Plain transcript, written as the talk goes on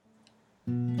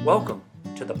Welcome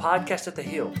to the Podcast at the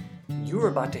Hill. You are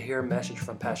about to hear a message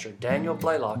from Pastor Daniel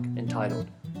Blaylock entitled,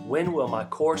 When Will My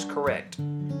Course Correct?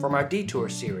 From our Detour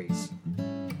series.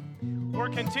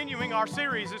 We're continuing our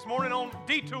series this morning on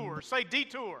detour. Say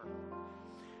detour.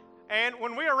 And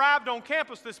when we arrived on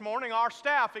campus this morning, our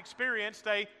staff experienced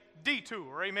a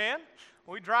detour. Amen?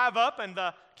 We drive up and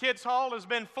the kids' hall has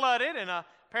been flooded, and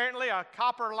apparently a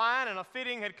copper line and a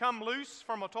fitting had come loose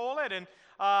from a toilet, and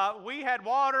we had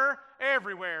water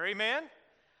everywhere. Amen?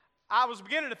 I was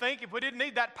beginning to think if we didn't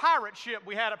need that pirate ship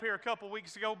we had up here a couple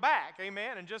weeks ago back,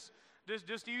 amen, and just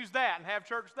use that and have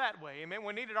church that way, amen.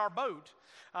 We needed our boat,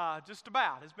 just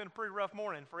about. It's been a pretty rough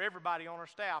morning for everybody on our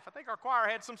staff. I think our choir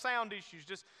had some sound issues,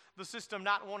 just the system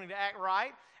not wanting to act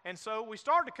right, and so we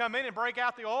started to come in and break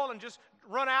out the oil and just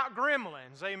run out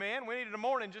gremlins, amen. We needed a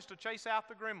morning just to chase out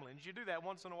the gremlins. You do that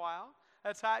once in a while.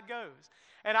 That's how it goes.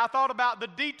 And I thought about the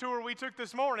detour we took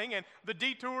this morning and the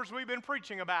detours we've been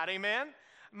preaching about, amen.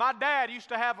 My dad used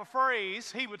to have a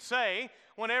phrase he would say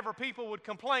whenever people would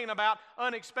complain about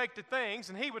unexpected things,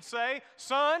 and he would say,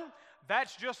 "Son,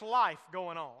 that's just life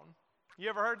going on." You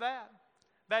ever heard that?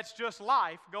 That's just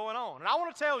life going on. And I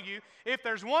want to tell you, if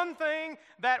there's one thing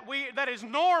that is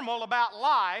normal about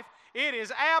life, it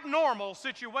is abnormal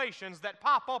situations that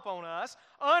pop up on us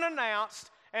unannounced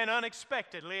and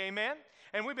unexpectedly, amen?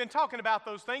 And we've been talking about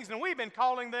those things, and we've been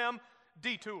calling them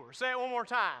detours. Say it one more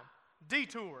time.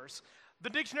 Detours. The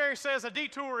dictionary says a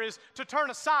detour is to turn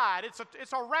aside.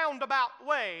 It's a roundabout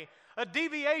way, a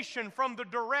deviation from the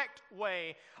direct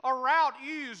way, a route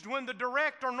used when the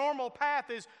direct or normal path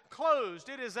is closed.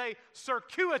 It is a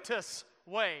circuitous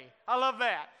way. I love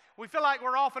that. We feel like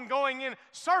we're often going in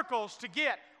circles to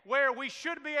get where we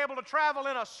should be able to travel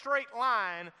in a straight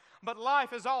line, but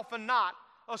life is often not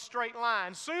a straight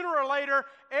line. Sooner or later,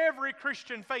 every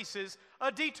Christian faces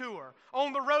a detour.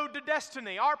 On the road to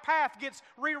destiny, our path gets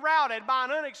rerouted by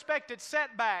an unexpected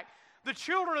setback. The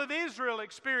children of Israel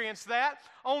experienced that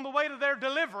on the way to their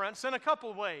deliverance in a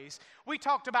couple ways. We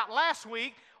talked about last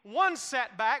week one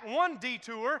setback, one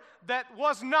detour that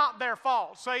was not their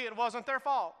fault. Say it wasn't their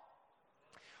fault.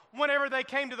 Whenever they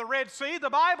came to the Red Sea, the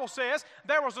Bible says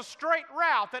there was a straight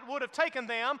route that would have taken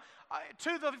them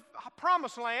to the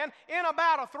Promised Land in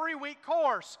about a 3-week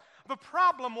course. The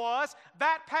problem was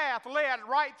that path led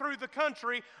right through the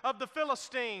country of the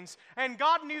Philistines, and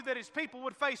God knew that His people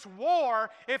would face war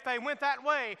if they went that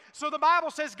way. So the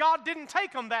Bible says God didn't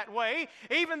take them that way,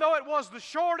 even though it was the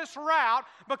shortest route,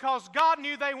 because God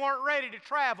knew they weren't ready to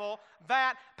travel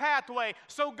that pathway.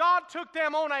 So God took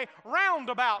them on a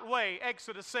roundabout way,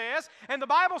 Exodus says, and the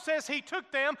Bible says He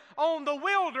took them on the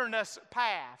wilderness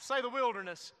path. Say the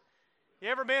wilderness. You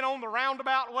ever been on the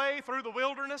roundabout way through the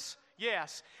wilderness?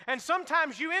 Yes. And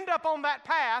sometimes you end up on that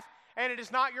path and it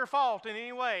is not your fault in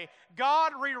any way.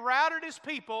 God rerouted His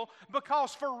people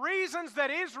because for reasons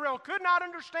that Israel could not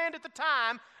understand at the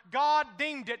time, God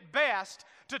deemed it best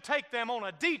to take them on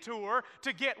a detour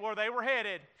to get where they were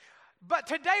headed. But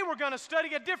today we're going to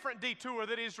study a different detour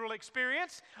that Israel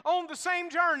experienced on the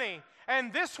same journey.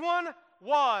 And this one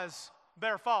was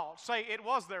their fault. Say, it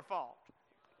was their fault.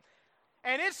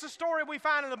 And it's the story we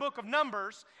find in the book of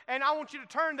Numbers, and I want you to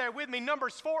turn there with me,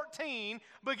 Numbers 14,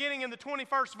 beginning in the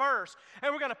 21st verse.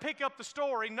 And we're going to pick up the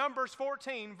story, Numbers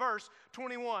 14, verse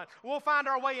 21. We'll find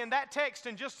our way in that text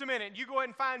in just a minute. You go ahead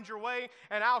and find your way,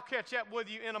 and I'll catch up with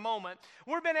you in a moment.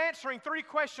 We've been answering 3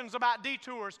 questions about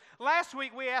detours. Last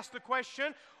week we asked the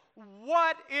question,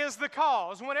 what is the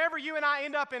cause? Whenever you and I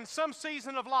end up in some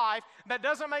season of life that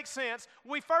doesn't make sense,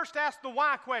 we first ask the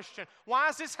why question. Why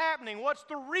is this happening? What's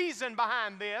the reason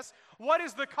behind this? What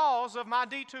is the cause of my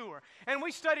detour? And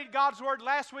we studied God's Word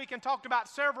last week and talked about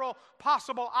several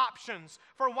possible options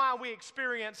for why we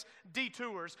experience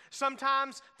detours.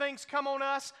 Sometimes things come on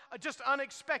us just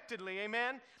unexpectedly,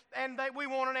 amen? And we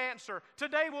want an answer.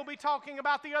 Today we'll be talking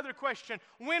about the other question.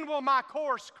 When will my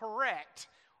course correct?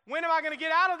 When am I going to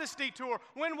get out of this detour?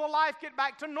 When will life get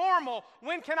back to normal?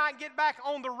 When can I get back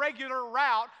on the regular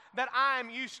route that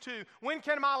I'm used to? When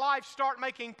can my life start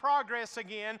making progress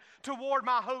again toward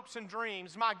my hopes and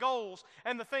dreams, my goals,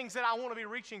 and the things that I want to be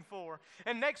reaching for?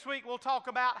 And next week we'll talk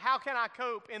about how can I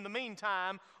cope in the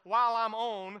meantime while I'm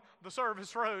on the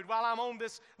service road, while I'm on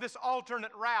this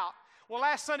alternate route. Well,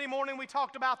 last Sunday morning we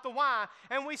talked about the why,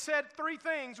 and we said 3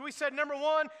 things. We said, number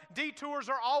 1, detours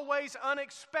are always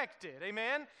unexpected,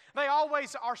 amen? They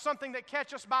always are something that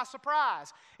catch us by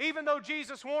surprise. Even though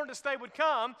Jesus warned us they would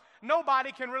come,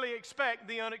 nobody can really expect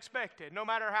the unexpected, no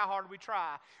matter how hard we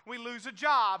try. We lose a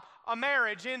job, a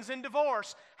marriage ends in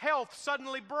divorce, health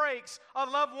suddenly breaks, a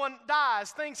loved one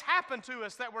dies. Things happen to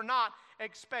us that we're not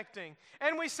expecting.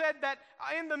 And we said that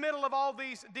in the middle of all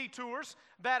these detours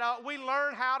that we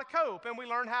learn how to cope and we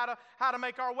learn how to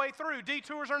make our way through.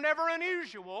 Detours are never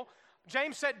unusual.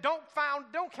 James said,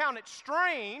 don't count it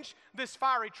strange, this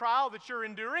fiery trial that you're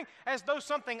enduring, as though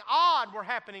something odd were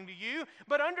happening to you,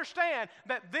 but understand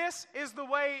that this is the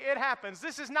way it happens.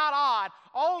 This is not odd.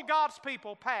 All God's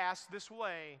people pass this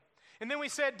way. And then we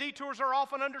said detours are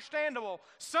often understandable.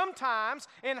 Sometimes,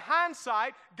 in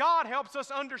hindsight, God helps us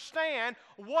understand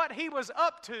what He was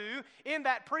up to in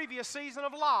that previous season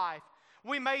of life.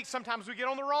 Sometimes we get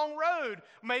on the wrong road.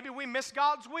 Maybe we miss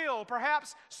God's will.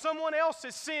 Perhaps someone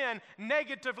else's sin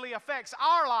negatively affects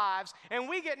our lives, and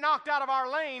we get knocked out of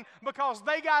our lane because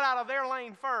they got out of their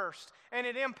lane first, and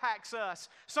it impacts us.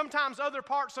 Sometimes other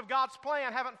parts of God's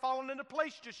plan haven't fallen into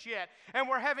place just yet, and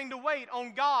we're having to wait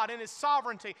on God and His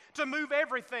sovereignty to move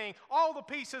everything, all the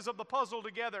pieces of the puzzle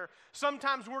together.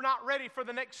 Sometimes we're not ready for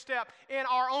the next step in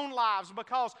our own lives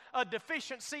because a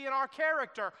deficiency in our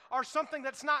character or something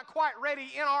that's not quite ready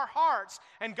in our hearts,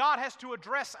 and God has to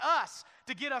address us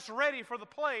to get us ready for the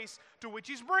place to which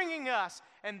He's bringing us,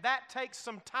 and that takes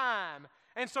some time.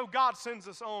 And so God sends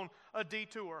us on a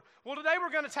detour. Well, today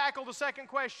we're going to tackle the second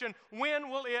question: when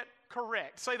will it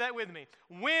correct? Say that with me.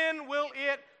 When will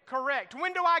it correct?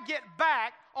 When do I get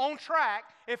back on track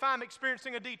if I'm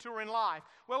experiencing a detour in life?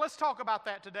 Well, let's talk about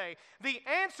that today. The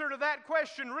answer to that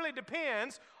question really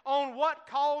depends on what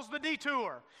caused the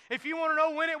detour. If you want to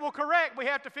know when it will correct, we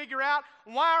have to figure out,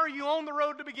 why are you on the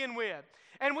road to begin with?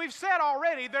 And we've said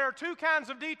already there are two kinds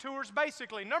of detours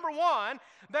basically. Number one,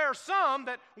 there are some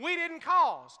that we didn't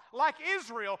cause, like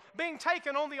Israel being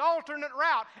taken on the alternate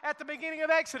route at the beginning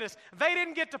of Exodus. They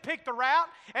didn't get to pick the route,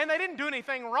 and they didn't do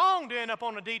anything wrong to end up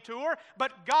on a detour,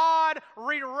 but God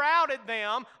rerouted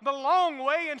them the long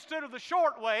way instead of the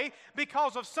short way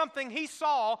because of something He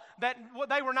saw that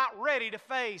they were not ready to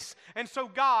face. And so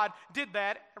God did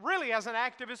that really as an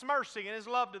act of His mercy and His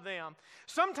love to them.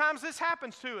 Sometimes this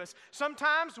happens to us.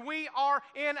 Sometimes we are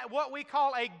in what we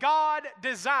call a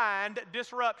God-designed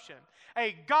disruption.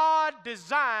 A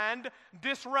God-designed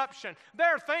disruption.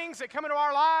 There are things that come into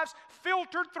our lives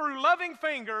filtered through loving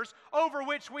fingers over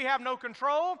which we have no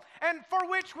control and for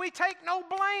which we take no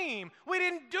blame. We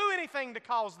didn't do anything to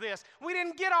cause this. We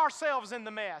didn't get ourselves in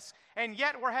the mess. And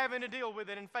yet we're having to deal with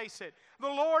it and face it. The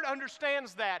Lord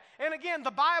understands that. And again,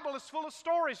 the Bible is full of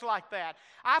stories like that.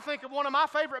 I think of one of my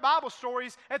favorite Bible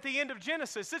stories at the end of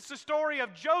Genesis. It's the story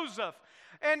of Joseph.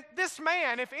 And this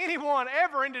man, if anyone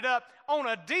ever ended up on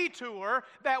a detour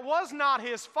that was not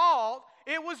his fault,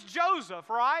 it was Joseph,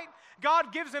 right?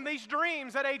 God gives him these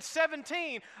dreams at age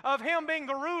 17 of him being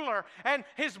the ruler and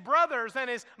his brothers and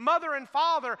his mother and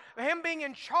father, him being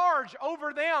in charge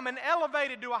over them and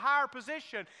elevated to a higher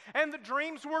position. And the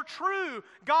dreams were true.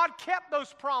 God kept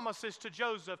those promises to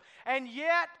Joseph. And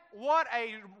yet, what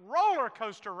a roller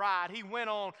coaster ride he went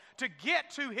on to get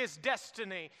to his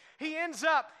destiny. He ends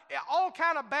up, all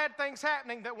kind of bad things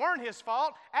happening that weren't his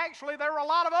fault. Actually, they were a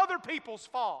lot of other people's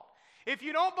fault. If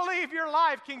you don't believe your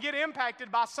life can get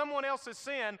impacted by someone else's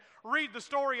sin, read the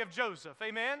story of Joseph.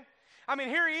 Amen? I mean,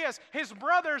 here he is. His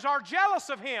brothers are jealous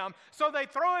of him, so they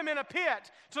throw him in a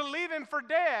pit to leave him for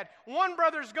dead. One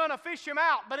brother's going to fish him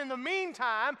out, but in the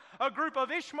meantime, a group of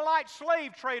Ishmaelite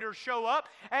slave traders show up,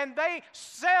 and they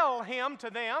sell him to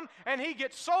them, and he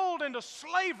gets sold into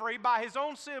slavery by his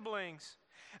own siblings.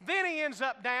 Then he ends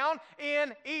up down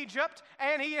in Egypt,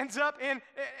 and he ends up in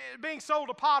being sold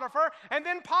to Potiphar. And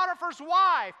then Potiphar's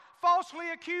wife falsely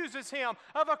accuses him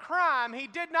of a crime he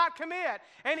did not commit.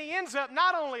 And he ends up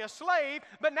not only a slave,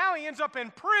 but now he ends up in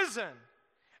prison.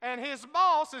 And his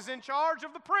boss is in charge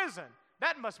of the prison.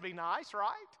 That must be nice,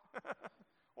 right?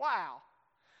 Wow.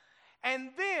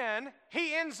 And then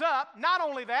he ends up, not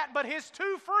only that, but his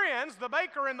two friends, the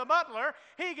baker and the butler,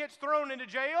 he gets thrown into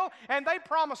jail, and they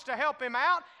promise to help him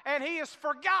out, and he is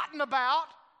forgotten about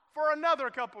for another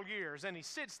couple years, and he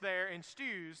sits there and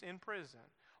stews in prison.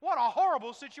 What a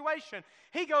horrible situation.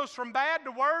 He goes from bad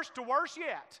to worse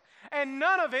yet. And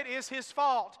none of it is his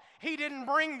fault. He didn't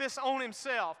bring this on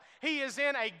himself. He is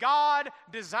in a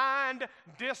God-designed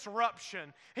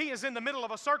disruption. He is in the middle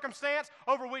of a circumstance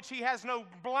over which he has no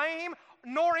blame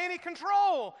nor any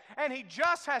control. And he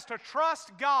just has to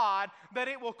trust God that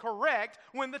it will correct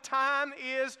when the time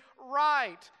is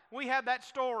right. We have that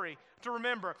story to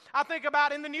remember. I think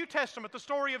about in the New Testament, the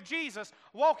story of Jesus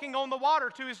walking on the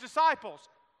water to his disciples.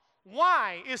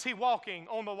 Why is he walking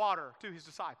on the water to his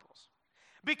disciples?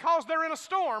 Because they're in a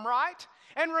storm, right?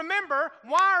 And remember,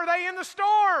 why are they in the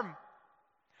storm?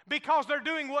 Because they're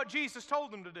doing what Jesus told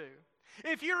them to do.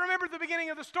 If you remember the beginning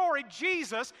of the story,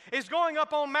 Jesus is going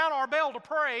up on Mount Arbel to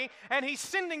pray, and he's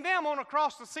sending them on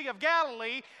across the Sea of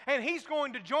Galilee, and he's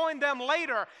going to join them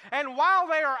later. And while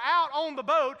they are out on the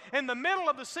boat in the middle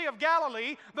of the Sea of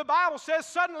Galilee, the Bible says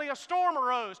suddenly a storm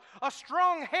arose. A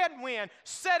strong headwind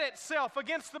set itself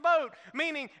against the boat,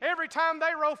 meaning every time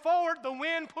they row forward, the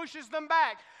wind pushes them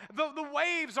back. The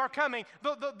waves are coming.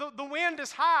 The wind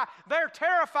is high. They're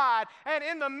terrified. And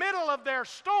in the middle of their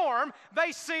storm,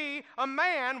 they see a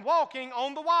man walking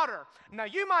on the water. Now,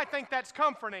 you might think that's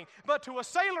comforting, but to a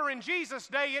sailor in Jesus'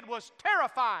 day, it was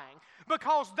terrifying,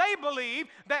 because they believed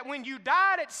that when you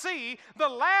died at sea, the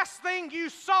last thing you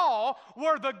saw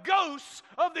were the ghosts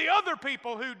of the other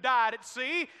people who died at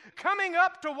sea coming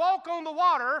up to walk on the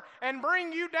water and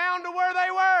bring you down to where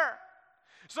they were.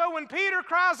 So when Peter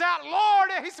cries out, Lord,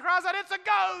 he cries out, it's a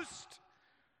ghost.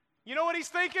 You know what he's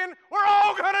thinking? We're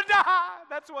all going to die.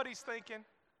 That's what he's thinking.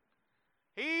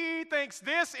 He thinks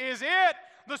this is it.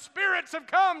 The spirits have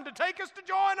come to take us to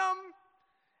join them.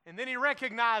 And then he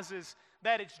recognizes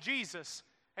that it's Jesus,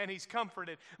 and he's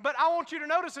comforted. But I want you to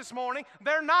notice this morning,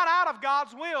 they're not out of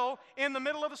God's will in the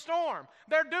middle of the storm.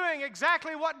 They're doing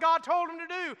exactly what God told them to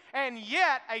do, and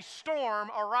yet a storm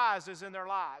arises in their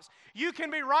lives. You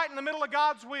can be right in the middle of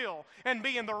God's will and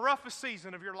be in the roughest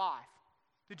season of your life.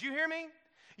 Did you hear me?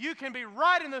 You can be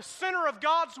right in the center of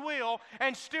God's will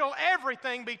and still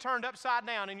everything be turned upside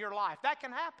down in your life. That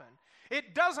can happen.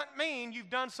 It doesn't mean you've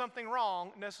done something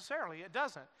wrong necessarily. It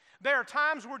doesn't. There are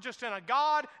times we're just in a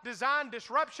God-designed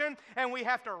disruption and we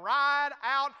have to ride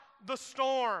out the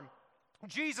storm.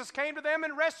 Jesus came to them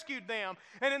and rescued them.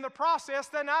 And in the process,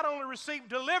 they not only received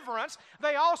deliverance,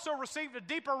 they also received a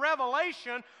deeper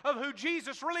revelation of who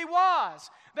Jesus really was,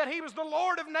 that he was the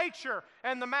Lord of nature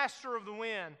and the master of the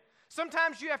wind.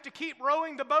 Sometimes you have to keep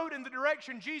rowing the boat in the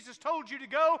direction Jesus told you to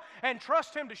go and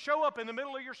trust him to show up in the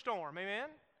middle of your storm. Amen?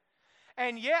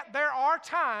 And yet there are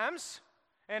times,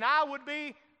 and I would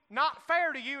be not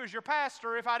fair to you as your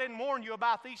pastor if I didn't warn you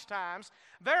about these times.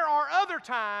 There are other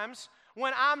times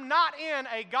when I'm not in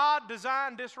a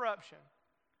God-designed disruption.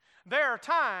 There are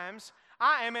times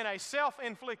I am in a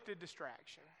self-inflicted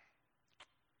distraction.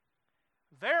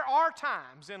 There are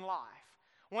times in life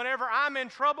whenever I'm in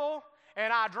trouble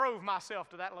and I drove myself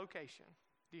to that location.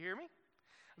 Do you hear me?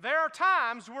 There are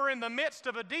times we're in the midst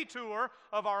of a detour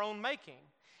of our own making.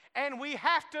 And we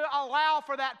have to allow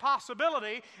for that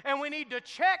possibility, and we need to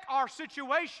check our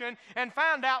situation and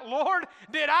find out, Lord,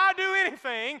 did I do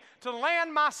anything to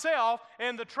land myself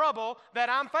in the trouble that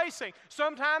I'm facing?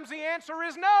 Sometimes the answer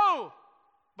is no,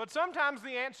 but sometimes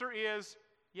the answer is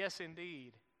yes,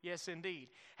 indeed. Yes, indeed.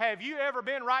 Have you ever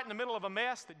been right in the middle of a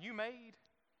mess that you made?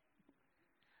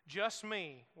 Just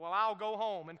me. Well, I'll go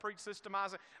home and preach this to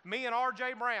myself. Me and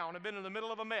R.J. Brown have been in the middle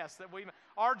of a mess that we.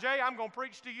 R.J., I'm going to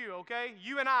preach to you, okay?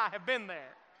 You and I have been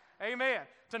there. Amen.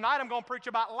 Tonight I'm going to preach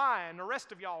about lying. The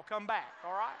rest of y'all come back,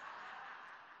 all right?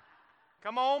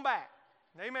 Come on back.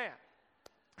 Amen.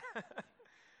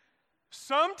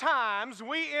 Sometimes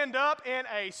we end up in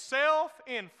a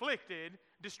self-inflicted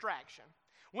distraction.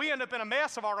 We end up in a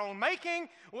mess of our own making.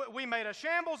 We made a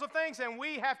shambles of things, and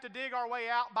we have to dig our way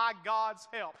out by God's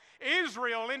help.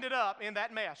 Israel ended up in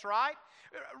that mess, right?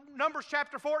 Numbers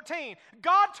chapter 14.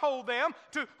 God told them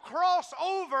to cross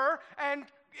over and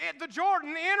the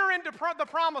Jordan, enter into the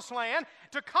promised land,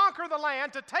 to conquer the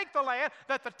land, to take the land,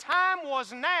 that the time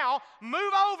was now,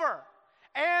 move over.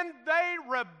 And they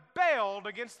rebelled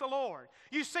against the Lord.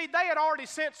 You see, they had already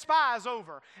sent spies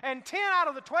over. And 10 out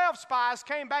of the 12 spies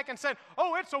came back and said,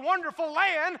 oh, it's a wonderful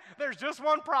land. There's just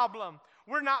one problem.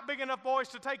 We're not big enough boys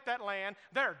to take that land.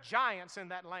 There are giants in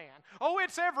that land. Oh,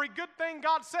 it's every good thing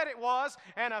God said it was,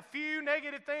 and a few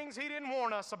negative things he didn't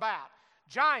warn us about.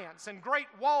 Giants and great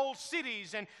walled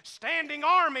cities and standing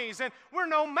armies, and we're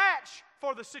no match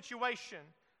for the situation.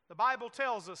 The Bible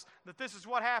tells us that this is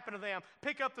what happened to them.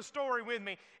 Pick up the story with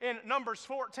me in Numbers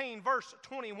 14, verse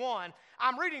 21.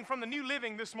 I'm reading from the New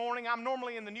Living this morning. I'm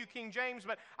normally in the New King James,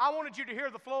 but I wanted you to hear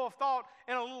the flow of thought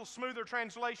in a little smoother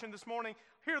translation this morning.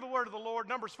 Hear the word of the Lord,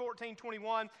 Numbers 14,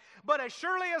 21. But as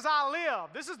surely as I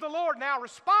live, this is the Lord now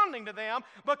responding to them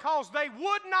because they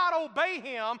would not obey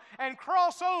him and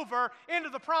cross over into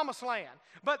the promised land.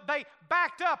 But they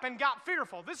backed up and got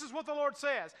fearful. This is what the Lord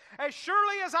says. As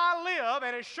surely as I live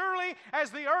and as surely as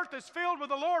the earth is filled with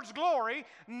the Lord's glory,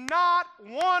 not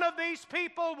one of these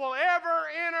people will ever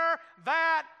enter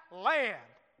that land.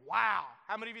 Wow.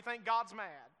 How many of you think God's mad?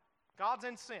 God's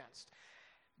incensed.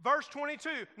 Verse 22,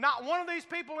 not one of these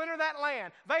people enter that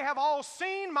land. They have all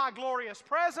seen my glorious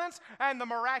presence and the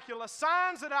miraculous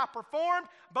signs that I performed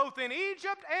both in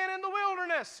Egypt and in the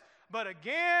wilderness. But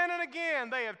again and again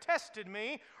they have tested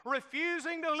me,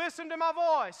 refusing to listen to my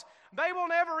voice. They will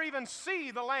never even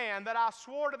see the land that I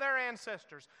swore to their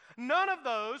ancestors. None of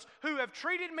those who have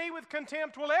treated me with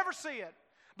contempt will ever see it.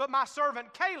 But my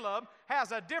servant Caleb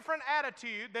has a different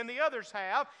attitude than the others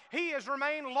have. He has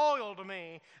remained loyal to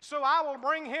me. So I will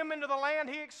bring him into the land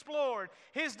he explored.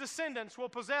 His descendants will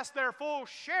possess their full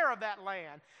share of that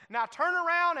land. Now turn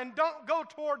around and don't go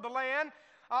toward the land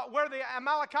where the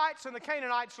Amalekites and the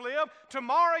Canaanites live.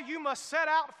 Tomorrow you must set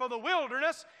out for the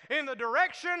wilderness in the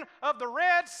direction of the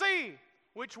Red Sea.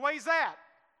 Which way's that?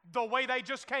 The way they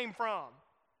just came from.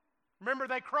 Remember,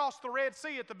 they crossed the Red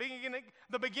Sea at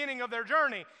the beginning of their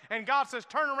journey. And God says,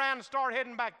 turn around and start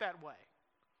heading back that way.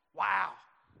 Wow.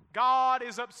 God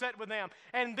is upset with them.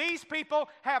 And these people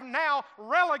have now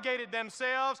relegated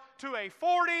themselves to a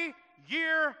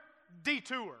 40-year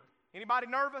detour. Anybody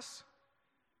nervous?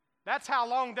 That's how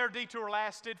long their detour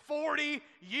lasted, 40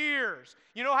 years.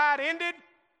 You know how it ended?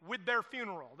 With their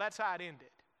funeral. That's how it ended.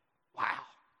 Wow.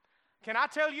 Can I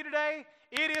tell you today,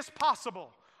 it is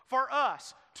possible for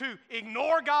us to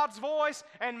ignore God's voice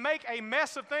and make a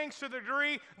mess of things to the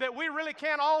degree that we really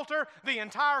can't alter the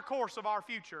entire course of our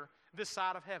future this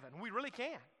side of heaven. We really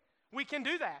can. We can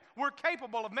do that. We're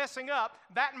capable of messing up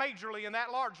that majorly and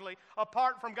that largely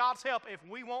apart from God's help if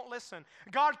we won't listen.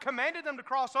 God commanded them to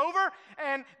cross over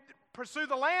and pursue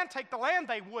the land, take the land.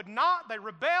 They would not. They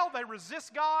rebelled. They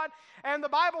resist God. And the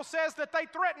Bible says that they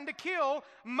threatened to kill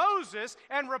Moses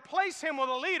and replace him with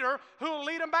a leader who will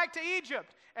lead them back to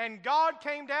Egypt. And God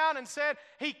came down and said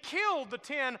he killed the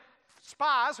 10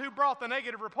 spies who brought the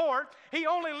negative report. He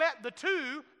only let the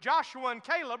 2, Joshua and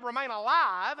Caleb, remain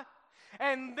alive.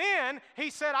 And then he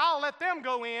said, I'll let them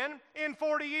go in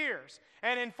 40 years.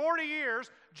 And in 40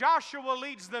 years, Joshua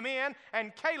leads them in,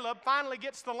 and Caleb finally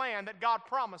gets the land that God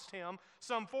promised him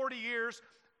some 40 years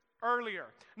earlier.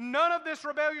 None of this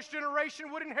rebellious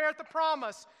generation would inherit the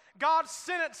promise. God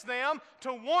sentenced them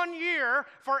to 1 year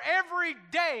for every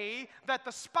day that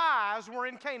the spies were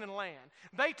in Canaan land.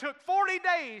 They took 40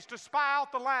 days to spy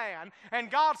out the land,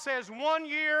 and God says 1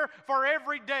 year for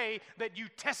every day that you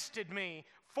tested me.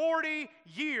 40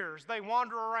 years they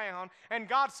wander around, and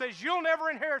God says, you'll never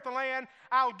inherit the land.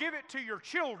 I'll give it to your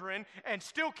children and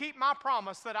still keep my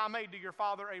promise that I made to your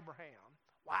father Abraham.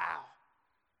 Wow.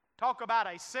 Talk about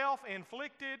a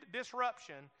self-inflicted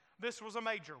disruption. This was a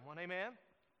major one, amen?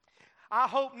 I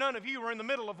hope none of you are in the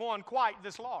middle of one quite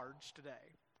this large today.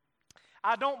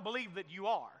 I don't believe that you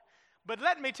are. But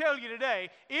let me tell you today,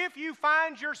 if you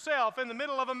find yourself in the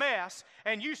middle of a mess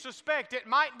and you suspect it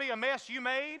might be a mess you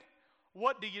made,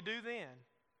 what do you do then?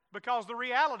 Because the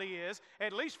reality is,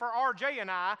 at least for RJ and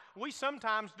I, we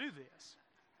sometimes do this.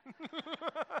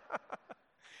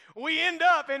 We end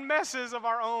up in messes of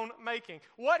our own making.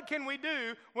 What can we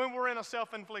do when we're in a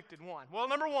self-inflicted one? Well,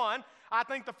 number one, I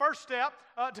think the first step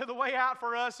to the way out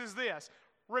for us is this: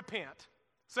 repent.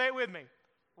 Say it with me.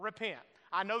 Repent.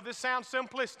 I know this sounds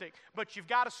simplistic, but you've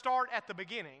got to start at the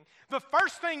beginning. The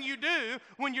first thing you do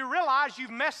when you realize you've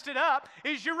messed it up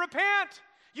is you repent.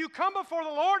 You come before the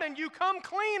Lord and you come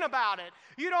clean about it.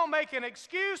 You don't make an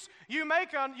excuse. You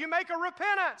make a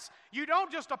repentance. You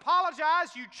don't just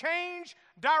apologize. You change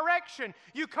direction.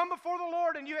 You come before the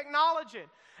Lord and you acknowledge it.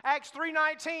 Acts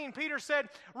 3:19, Peter said,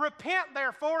 repent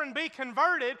therefore and be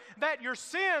converted, that your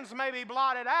sins may be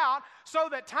blotted out, so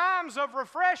that times of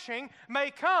refreshing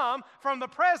may come from the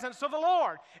presence of the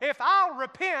Lord. If I'll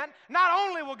repent, not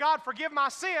only will God forgive my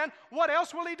sin, what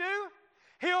else will He do?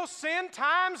 He'll send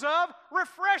times of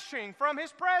refreshing from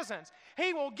His presence.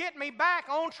 He will get me back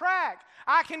on track.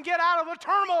 I can get out of the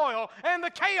turmoil and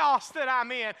the chaos that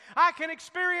I'm in. I can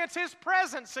experience His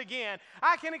presence again.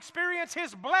 I can experience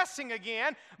His blessing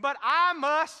again, but I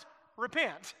must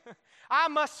repent. I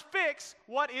must fix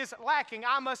what is lacking.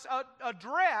 I must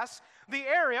address the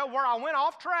area where I went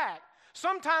off track.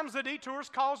 Sometimes the detour is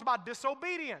caused by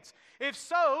disobedience. If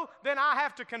so, then I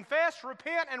have to confess,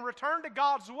 repent, and return to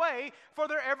God's way for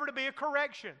there ever to be a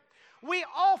correction. We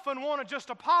often want to just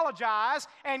apologize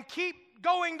and keep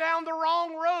going down the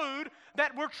wrong road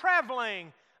that we're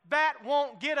traveling. That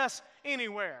won't get us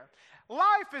anywhere.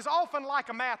 Life is often like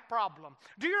a math problem.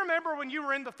 Do you remember when you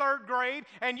were in the 3rd grade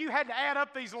and you had to add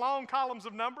up these long columns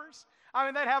of numbers? I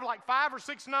mean, they'd have like 5 or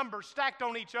 6 numbers stacked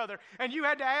on each other, and you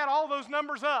had to add all those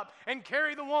numbers up and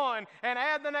carry the one and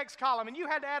add the next column, and you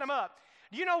had to add them up.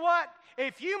 You know what?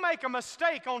 If you make a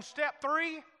mistake on step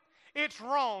 3, it's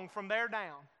wrong from there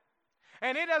down.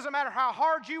 And it doesn't matter how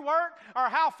hard you work or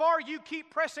how far you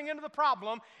keep pressing into the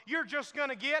problem, you're just going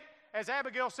to get, as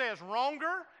Abigail says,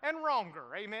 wronger and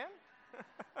wronger. Amen?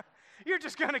 You're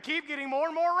just going to keep getting more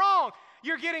and more wrong.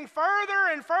 you're getting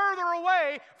further and further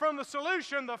away from the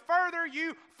solution the further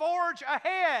you forge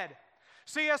ahead.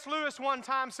 C.S. Lewis one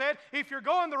time said, if you're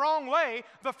going the wrong way,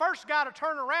 the first guy to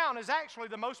turn around is actually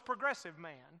the most progressive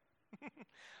man.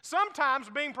 Sometimes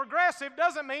being progressive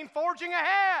doesn't mean forging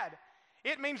ahead.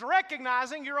 It means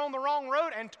recognizing you're on the wrong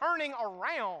road and turning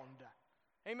around.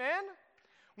 Amen?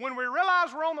 When we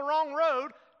realize we're on the wrong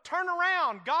road, turn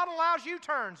around. God allows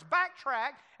U-turns.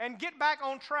 Backtrack and get back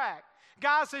on track.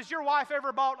 Guys, has your wife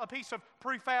ever bought a piece of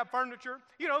prefab furniture?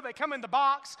 You know, they come in the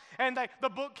box, and the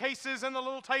bookcases and the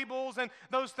little tables and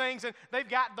those things, and they've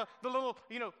got the little,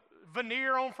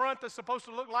 veneer on front that's supposed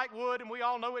to look like wood, and we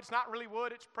all know it's not really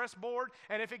wood, it's pressed board,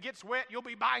 and if it gets wet, you'll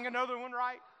be buying another one,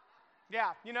 right?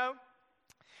 Yeah,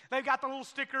 They've got the little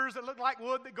stickers that look like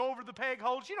wood that go over the peg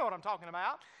holes. You know what I'm talking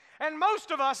about. And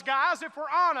most of us, guys, if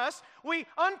we're honest, we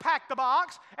unpack the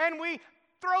box, and we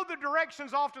throw the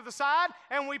directions off to the side,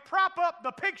 and we prop up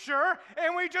the picture,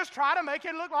 and we just try to make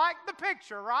it look like the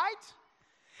picture, right?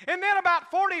 And then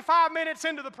about 45 minutes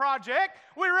into the project,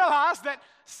 we realize that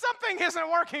something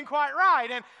isn't working quite right.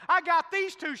 And I got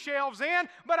these 2 shelves in,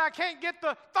 but I can't get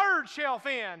the 3rd shelf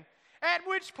in. At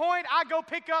which point, I go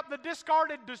pick up the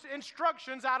discarded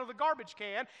instructions out of the garbage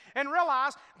can and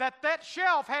realize that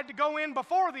shelf had to go in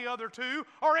before the other 2,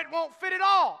 or it won't fit at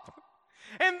all.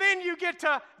 And then you get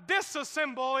to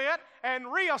disassemble it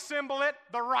and reassemble it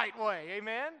the right way,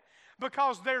 amen?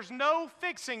 Because there's no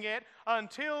fixing it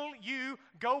until you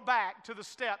go back to the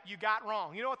step you got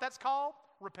wrong. You know what that's called?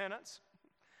 Repentance.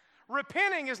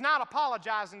 Repenting is not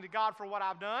apologizing to God for what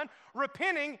I've done.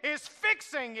 Repenting is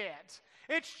fixing it.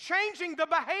 It's changing the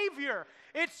behavior.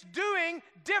 It's doing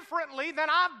differently than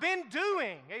I've been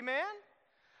doing, amen?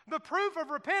 The proof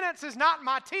of repentance is not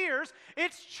my tears,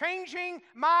 it's changing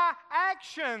my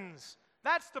actions.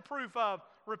 That's the proof of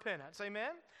repentance,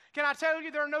 amen? Can I tell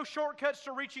you, there are no shortcuts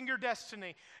to reaching your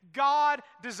destiny. God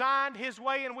designed His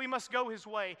way, and we must go His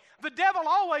way. The devil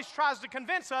always tries to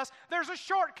convince us there's a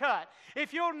shortcut.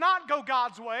 If you'll not go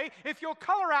God's way, if you'll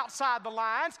color outside the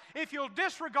lines, if you'll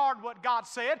disregard what God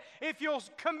said, if you'll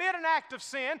commit an act of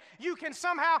sin, you can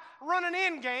somehow run an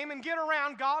end game and get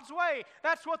around God's way.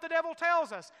 That's what the devil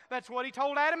tells us. That's what he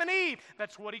told Adam and Eve.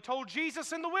 That's what he told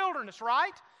Jesus in the wilderness,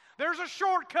 right? There's a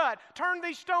shortcut. Turn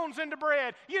these stones into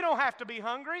bread. You don't have to be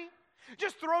hungry.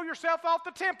 Just throw yourself off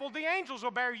the temple. The angels will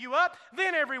bear you up.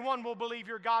 Then everyone will believe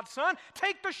you're God's son.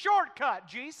 Take the shortcut,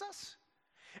 Jesus.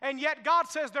 And yet God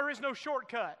says there is no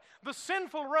shortcut. The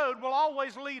sinful road will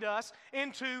always lead us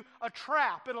into a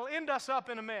trap. It'll end us up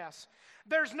in a mess.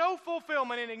 There's no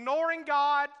fulfillment in ignoring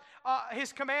God,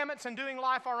 His commandments, and doing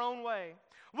life our own way.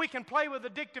 We can play with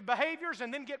addictive behaviors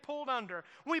and then get pulled under.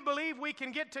 We believe we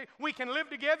can live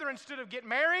together instead of get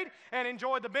married and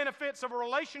enjoy the benefits of a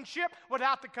relationship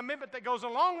without the commitment that goes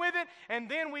along with it, and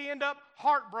then we end up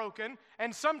heartbroken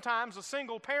and sometimes a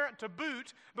single parent to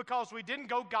boot because we didn't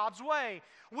go God's way.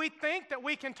 We think that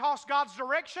we can toss God's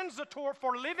directions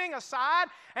for living aside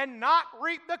and not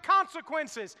reap the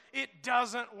consequences. It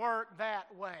doesn't work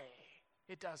that way.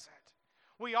 It doesn't.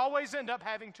 We always end up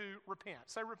having to repent.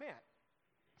 Say repent.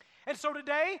 And so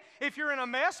today, if you're in a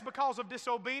mess because of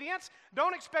disobedience,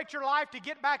 don't expect your life to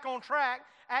get back on track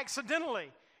accidentally.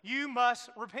 You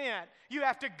must repent. You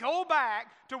have to go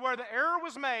back to where the error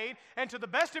was made and to the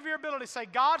best of your ability say,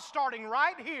 God, starting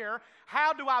right here,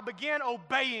 how do I begin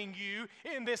obeying you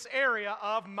in this area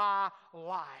of my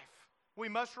life? We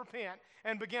must repent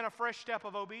and begin a fresh step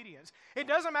of obedience. It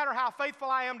doesn't matter how faithful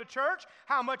I am to church,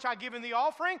 how much I give in the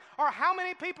offering, or how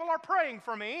many people are praying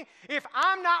for me. If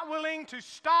I'm not willing to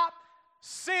stop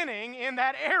sinning in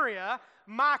that area,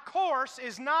 my course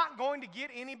is not going to get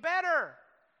any better.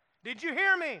 Did you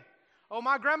hear me? Oh,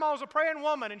 my grandma's a praying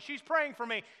woman, and she's praying for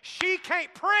me. She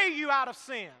can't pray you out of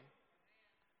sin.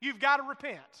 You've got to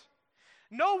repent.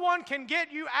 No one can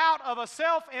get you out of a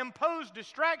self-imposed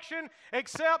distraction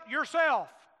except yourself,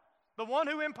 the one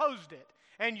who imposed it.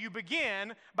 And you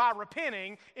begin by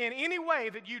repenting in any way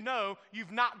that you know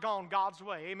you've not gone God's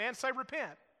way. Amen? Say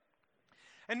repent.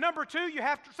 And number 2,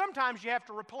 sometimes you have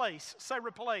to replace. Say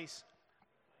replace.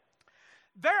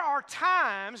 There are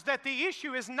times that the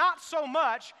issue is not so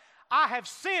much I have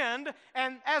sinned,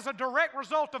 and as a direct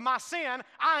result of my sin,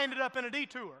 I ended up in a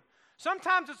detour.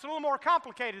 Sometimes it's a little more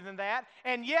complicated than that,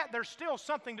 and yet there's still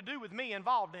something to do with me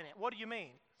involved in it. What do you mean?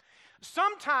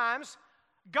 Sometimes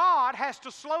God has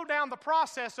to slow down the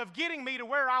process of getting me to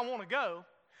where I want to go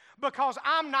because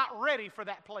I'm not ready for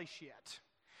that place yet.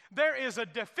 There is a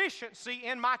deficiency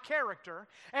in my character,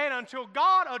 and until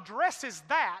God addresses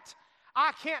that,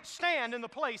 I can't stand in the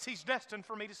place He's destined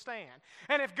for me to stand.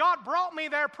 And if God brought me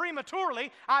there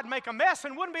prematurely, I'd make a mess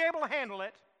and wouldn't be able to handle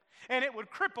it. and it would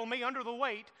cripple me under the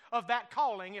weight of that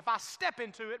calling if I step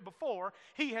into it before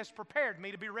He has prepared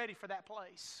me to be ready for that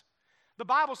place. The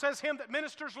Bible says, him that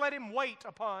ministers, let him wait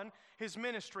upon his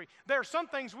ministry. There are some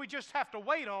things we just have to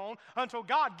wait on until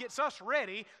God gets us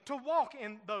ready to walk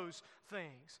in those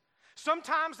things.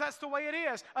 Sometimes that's the way it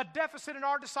is, a deficit in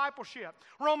our discipleship.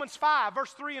 Romans 5,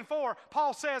 verse 3 and 4,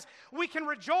 Paul says, we can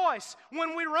rejoice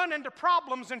when we run into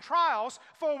problems and trials,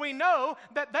 for we know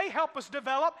that they help us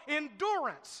develop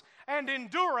endurance. And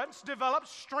endurance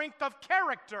develops strength of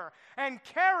character. And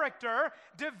character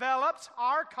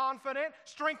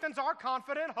strengthens our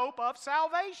confident hope of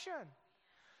salvation.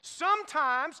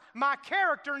 Sometimes my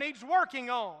character needs working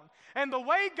on. And the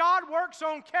way God works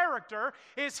on character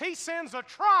is He sends a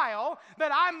trial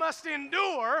that I must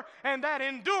endure, and that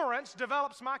endurance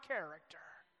develops my character.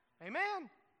 Amen.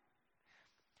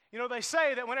 You know, they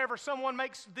say that whenever someone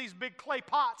makes these big clay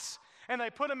pots and they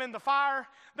put them in the fire,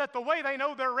 that the way they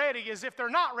know they're ready is if they're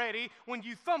not ready, when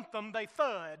you thump them, they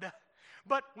thud.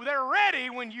 But they're ready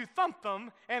when you thump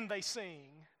them and they sing.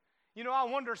 You know, I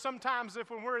wonder sometimes if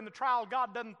when we're in the trial,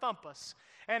 God doesn't thump us.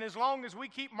 And as long as we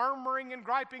keep murmuring and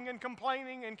griping and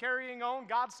complaining and carrying on,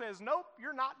 God says, nope,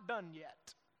 you're not done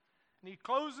yet. And He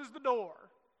closes the door.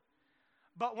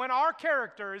 But when our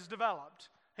character is developed,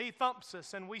 He thumps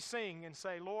us and we sing and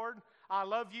say, Lord, I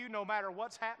love you no matter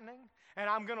what's happening, and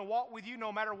I'm going to walk with you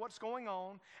no matter what's going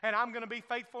on, and I'm going to be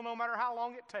faithful no matter how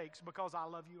long it takes because I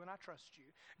love you and I trust you.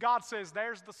 God says,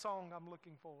 there's the song I'm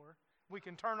looking for. We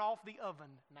can turn off the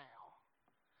oven now.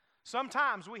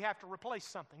 Sometimes we have to replace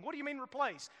something. What do you mean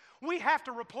replace? We have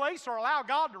to replace or allow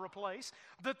God to replace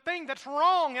the thing that's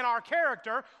wrong in our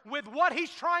character with what He's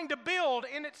trying to build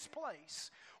in its place.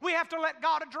 We have to let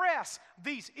God address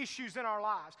these issues in our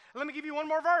lives. Let me give you one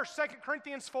more verse, 2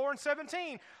 Corinthians 4 and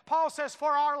 17. Paul says,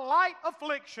 for our light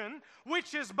affliction,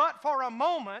 which is but for a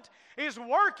moment, is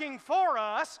working for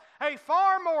us a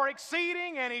far more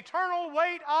exceeding and eternal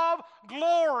weight of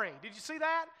glory. Did you see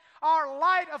that? Our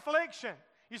light affliction.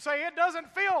 You say, it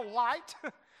doesn't feel light,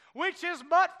 which is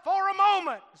but for a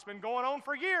moment. It's been going on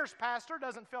for years, Pastor.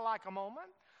 Doesn't feel like a moment.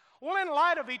 Well, in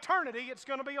light of eternity, it's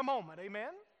going to be a moment.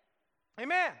 Amen?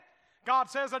 Amen. God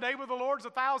says a day with the Lord is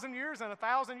 1,000 years, and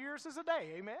 1,000 years is a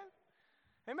day. Amen?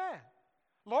 Amen.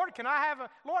 Lord,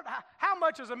 Lord, how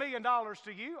much is $1 million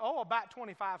to you? Oh, about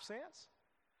 25 cents.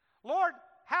 Lord,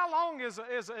 how long is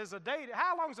a day?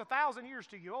 How long is 1,000 years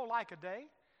to you? Oh, like a day.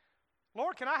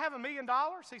 Lord, can I have $1 million?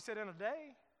 He said, in a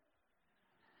day.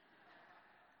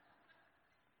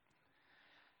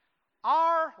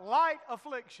 Our light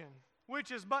affliction,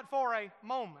 which is but for a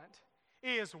moment,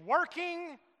 is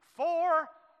working for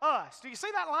us. Do you see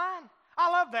that line?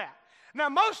 I love that. Now,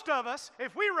 most of us,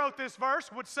 if we wrote this verse,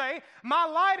 would say, my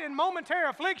light and momentary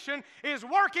affliction is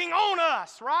working on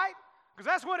us, right? Because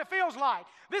that's what it feels like.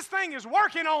 This thing is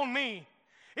working on me.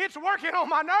 It's working on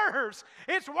my nerves.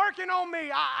 It's working on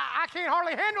me. I can't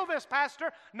hardly handle this,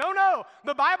 Pastor. No.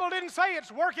 The Bible didn't say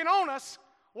it's working on us.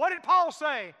 What did Paul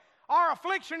say? Our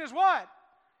affliction is what?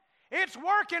 It's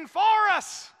working for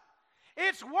us.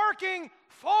 It's working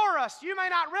for us. You may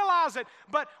not realize it,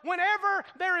 but whenever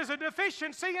there is a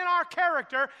deficiency in our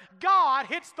character, God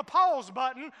hits the pause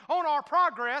button on our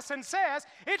progress and says,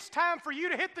 it's time for you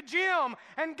to hit the gym.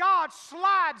 And God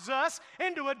slides us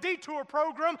into a detour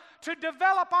program to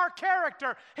develop our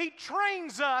character. He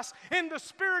trains us in the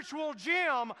spiritual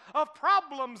gym of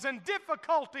problems and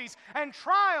difficulties and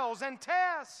trials and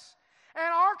tests.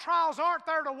 And our trials aren't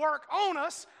there to work on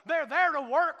us, they're there to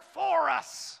work for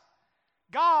us.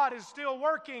 God is still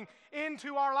working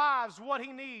into our lives what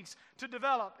He needs to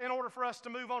develop in order for us to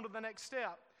move on to the next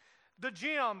step. The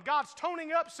gym, God's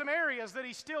toning up some areas that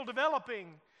He's still developing.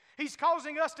 He's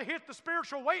causing us to hit the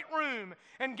spiritual weight room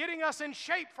and getting us in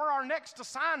shape for our next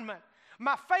assignment.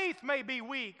 My faith may be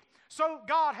weak, so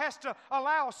God has to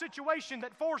allow a situation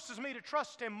that forces me to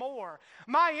trust Him more.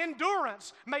 My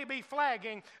endurance may be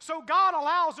flagging, so God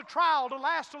allows a trial to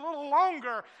last a little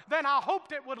longer than I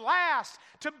hoped it would last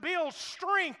to build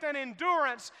strength and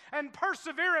endurance and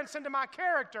perseverance into my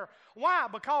character. Why?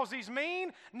 Because He's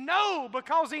mean? No,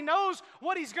 because He knows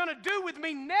what He's going to do with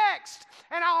me next,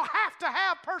 and I'll have to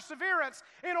have perseverance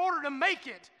in order to make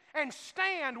it and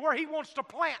stand where He wants to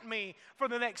plant me for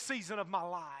the next season of my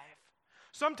life.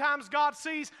 Sometimes God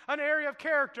sees an area of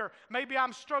character. Maybe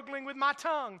I'm struggling with my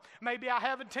tongue. Maybe I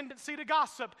have a tendency to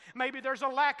gossip. Maybe there's a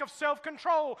lack of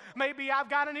self-control. Maybe I've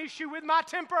got an issue with my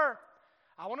temper.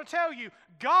 I want to tell you,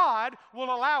 God will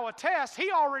allow a test.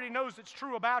 He already knows it's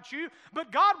true about you,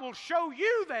 but God will show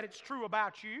you that it's true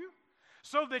about you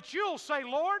so that you'll say,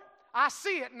 Lord, I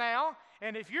see it now,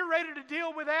 and if you're ready to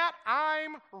deal with that,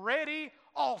 I'm ready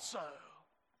also.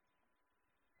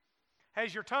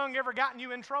 Has your tongue ever gotten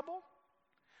you in trouble?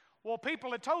 Well,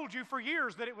 people had told you for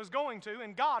years that it was going to,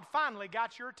 and God finally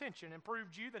got your attention and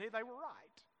proved you that they were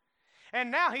right. And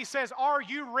now He says, are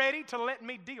you ready to let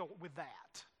me deal with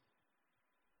that?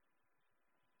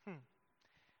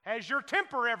 Has your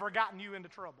temper ever gotten you into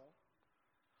trouble?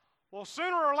 Well,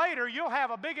 sooner or later, you'll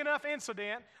have a big enough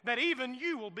incident that even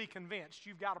you will be convinced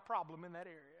you've got a problem in that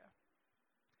area.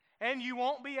 And you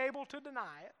won't be able to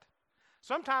deny it.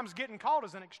 Sometimes getting caught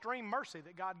is an extreme mercy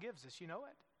that God gives us, you know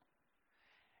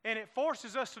it? And it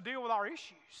forces us to deal with our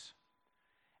issues.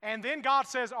 And then God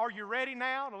says, are you ready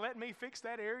now to let me fix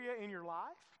that area in your life?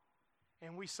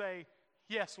 And we say,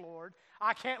 yes, Lord.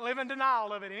 I can't live in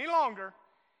denial of it any longer.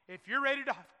 If you're ready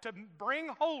to bring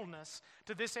wholeness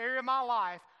to this area of my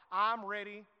life, I'm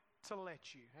ready to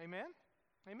let you. Amen?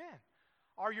 Amen.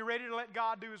 Are you ready to let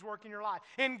God do His work in your life?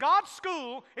 In God's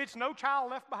school, it's no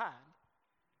child left behind.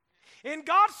 In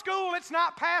God's school, it's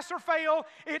not pass or fail.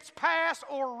 It's pass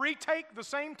or retake the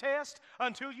same test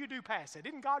until you do pass it.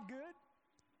 Isn't God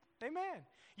good? Amen.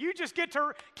 You just get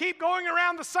to keep going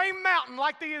around the same mountain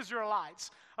like the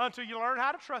Israelites until you learn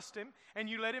how to trust Him and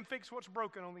you let Him fix what's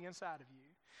broken on the inside of you.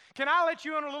 Can I let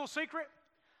you in a little secret?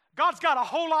 God's got a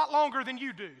whole lot longer than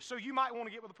you do, so you might want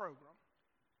to get with the program.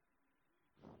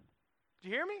 Do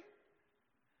you hear me?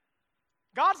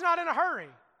 God's not in a hurry.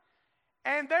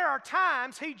 And there are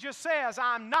times He just says,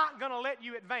 I'm not going to let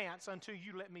you advance until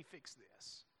you let me fix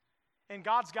this. And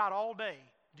God's got all day.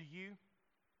 Do you?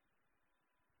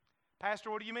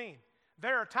 Pastor, what do you mean?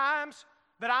 There are times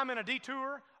that I'm in a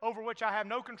detour over which I have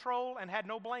no control and had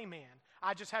no blame in.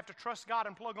 I just have to trust God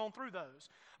and plug on through those.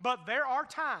 But there are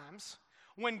times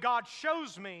when God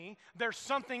shows me there's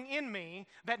something in me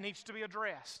that needs to be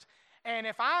addressed. And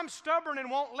if I'm stubborn and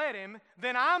won't let Him,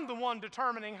 then I'm the one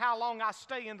determining how long I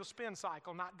stay in the spin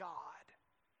cycle, not God.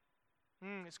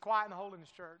 It's quiet in the Holiness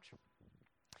Church.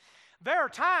 There are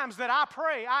times that I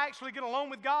pray, I actually get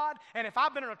alone with God, and if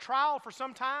I've been in a trial for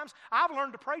some times, I've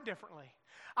learned to pray differently.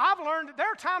 I've learned that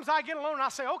there are times I get alone and I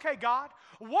say, okay, God,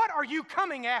 what are you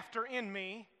coming after in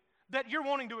me that you're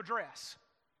wanting to address?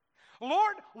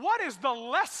 Lord, what is the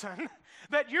lesson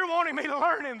that you're wanting me to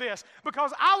learn in this?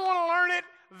 Because I want to learn it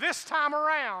this time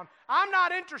around. I'm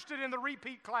not interested in the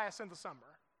repeat class in the summer.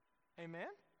 Amen?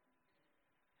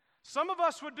 Some of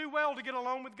us would do well to get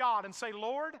alone with God and say,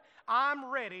 Lord,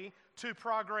 I'm ready to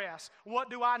progress. What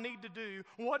do I need to do?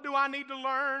 What do I need to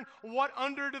learn? What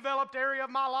underdeveloped area of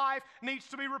my life needs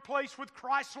to be replaced with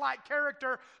Christ-like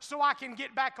character so I can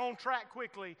get back on track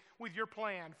quickly with your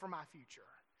plan for my future?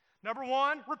 Number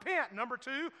one, repent. Number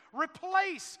two,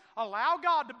 replace. Allow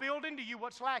God to build into you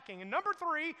what's lacking. And number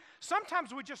three,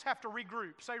 sometimes we just have to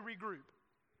regroup. Say regroup.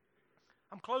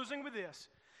 I'm closing with this.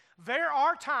 There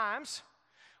are times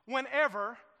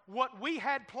whenever what we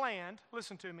had planned,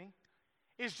 listen to me,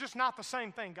 is just not the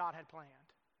same thing God had planned.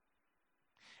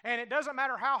 And it doesn't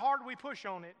matter how hard we push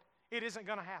on it, it isn't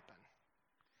going to happen.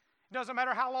 It doesn't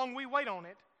matter how long we wait on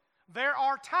it. There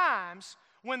are times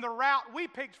when the route we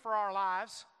picked for our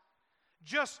lives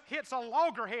just hits a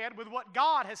loggerhead with what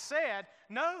God has said.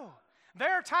 No.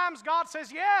 There are times God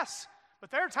says yes, but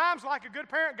there are times like a good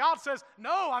parent, God says,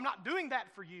 no, I'm not doing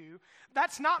that for you.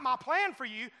 That's not my plan for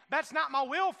you. That's not my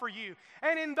will for you.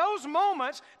 And in those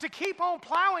moments, to keep on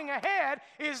plowing ahead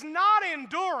is not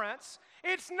endurance.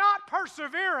 It's not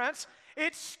perseverance.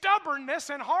 It's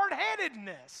stubbornness and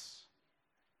hard-headedness.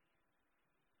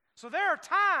 So there are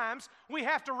times we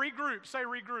have to regroup. Say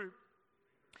regroup.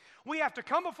 We have to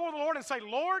come before the Lord and say,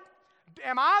 Lord,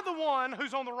 am I the one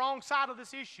who's on the wrong side of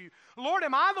this issue? Lord,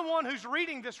 am I the one who's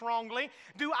reading this wrongly?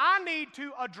 Do I need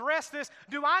to address this?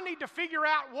 Do I need to figure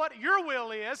out what your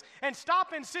will is and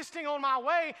stop insisting on my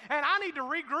way? And I need to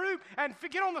regroup and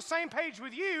get on the same page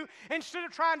with you instead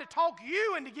of trying to talk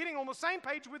you into getting on the same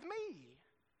page with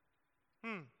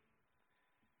me.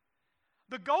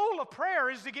 The goal of prayer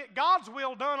is to get God's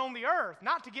will done on the earth,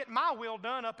 not to get my will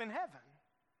done up in heaven.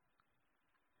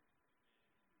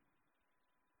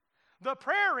 The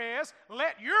prayer is,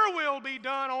 let your will be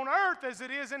done on earth as it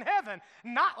is in heaven,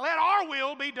 not let our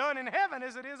will be done in heaven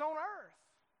as it is on earth.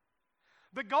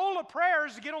 The goal of prayer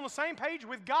is to get on the same page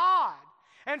with God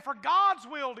and for God's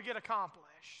will to get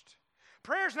accomplished.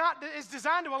 Prayer is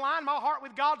designed to align my heart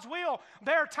with God's will.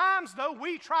 There are times, though,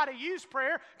 we try to use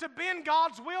prayer to bend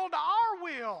God's will to our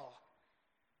will.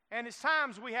 And it's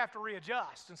times we have to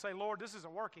readjust and say, Lord, this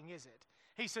isn't working, is it?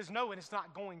 He says, no, and it's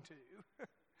not going to.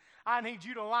 I need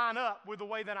you to line up with the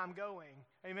way that I'm going.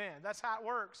 Amen. That's how it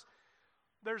works.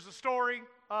 There's a story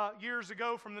years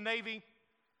ago from the Navy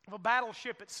of a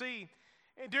battleship at sea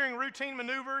during routine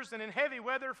maneuvers and in heavy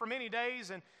weather for many days.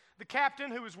 And The captain,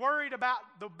 who was worried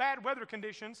about the bad weather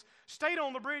conditions, stayed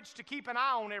on the bridge to keep an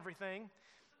eye on everything.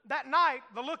 That night,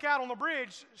 the lookout on the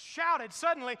bridge shouted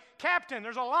suddenly, "Captain,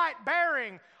 there's a light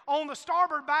bearing on the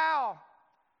starboard bow."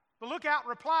 The lookout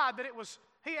replied that it was,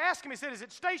 he asked him, he said, "Is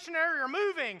it stationary or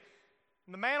moving?"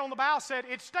 And the man on the bow said,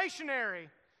 "It's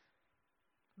stationary."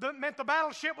 That meant the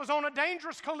battleship was on a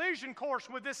dangerous collision course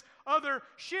with this other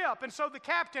ship. And so the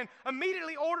captain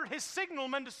immediately ordered his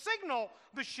signalman to signal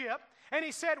the ship. And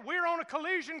he said, "We're on a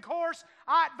collision course.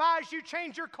 I advise you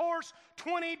change your course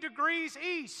 20 degrees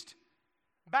east."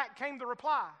 Back came the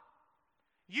reply,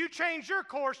 "You change your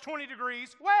course 20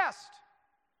 degrees west."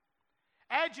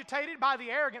 Agitated by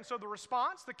the arrogance of the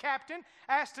response, the captain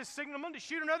asked his signalman to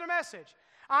shoot another message.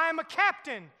 "I am a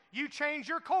captain. You change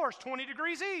your course 20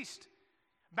 degrees east."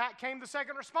 Back came the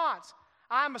second response,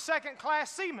 "I am a second-class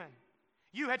seaman.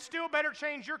 You had still better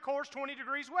change your course 20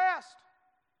 degrees west."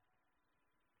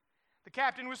 The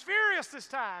captain was furious this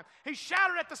time. He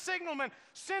shouted at the signalman,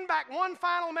 "Send back one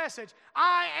final message.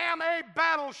 I am a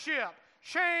battleship.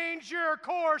 Change your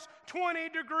course 20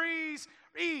 degrees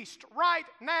east right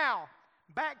now."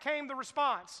 Back came the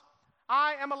response,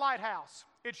 "I am a lighthouse.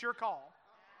 It's your call."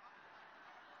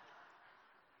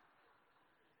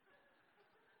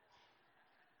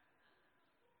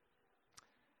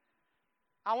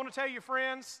 I want to tell you,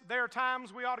 friends, there are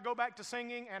times we ought to go back to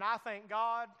singing, and I thank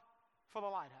God for the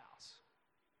lighthouse.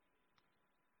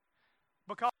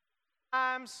 Because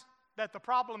times that the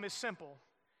problem is simple.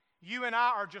 You and I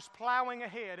are just plowing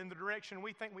ahead in the direction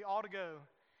we think we ought to go.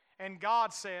 And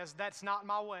God says, "That's not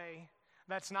my way.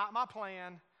 That's not my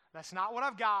plan. That's not what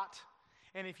I've got.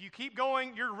 And if you keep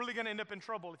going, you're really going to end up in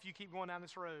trouble if you keep going down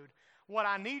this road. What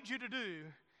I need you to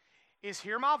do is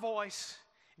hear my voice,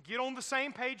 get on the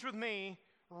same page with me,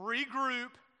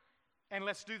 regroup, and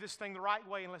let's do this thing the right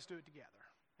way, and let's do it together."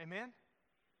 Amen?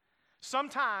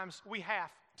 Sometimes we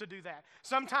have to do that.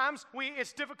 Sometimes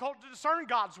it's difficult to discern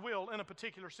God's will in a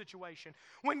particular situation.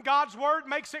 When God's Word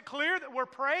makes it clear that we're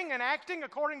praying and acting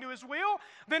according to His will,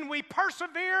 then we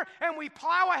persevere and we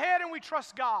plow ahead and we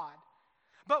trust God.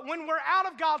 But when we're out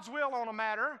of God's will on a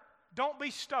matter, don't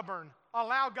be stubborn.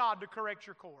 Allow God to correct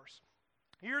your course.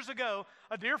 Years ago,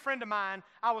 a dear friend of mine,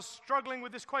 I was struggling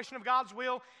with this question of God's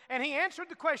will, and he answered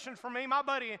the question for me, my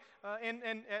buddy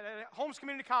at Holmes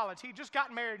Community College. He just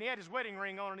got married, and he had his wedding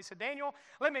ring on, and he said, "Daniel,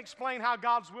 let me explain how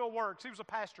God's will works." He was a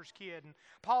pastor's kid, and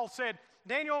Paul said,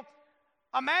 "Daniel,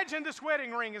 imagine this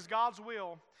wedding ring is God's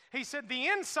will." He said, "The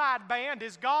inside band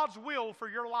is God's will for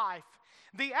your life.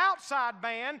 The outside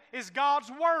band is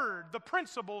God's Word, the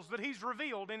principles that He's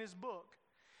revealed in His book."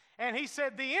 And he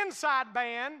said, "The inside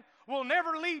band will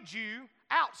never lead you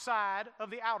outside of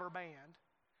the outer band.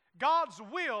 God's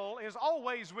will is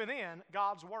always within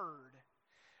God's Word.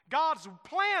 God's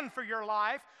plan for your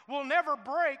life will never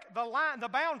break the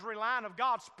boundary line of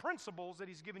God's principles that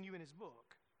He's given you in His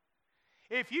book.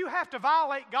 If you have to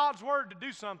violate God's Word to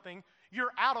do something,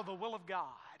 you're out of the will of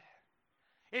God.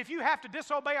 If you have to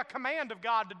disobey a command of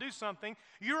God to do something,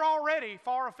 you're already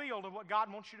far afield of what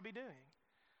God wants you to be doing.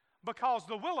 Because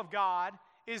the will of God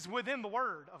is within the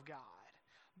Word of God.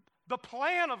 The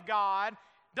plan of God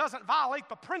doesn't violate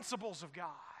the principles of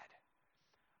God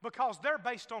because they're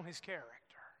based on His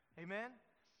character. Amen?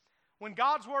 When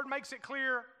God's Word makes it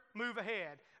clear, move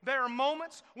ahead. There are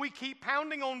moments we keep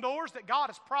pounding on doors that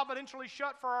God has providentially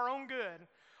shut for our own good.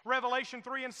 Revelation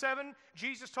 3:7,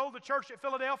 Jesus told the church at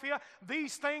Philadelphia,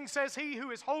 "These things says He who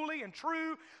is holy and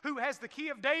true, who has the key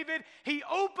of David. He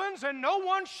opens and no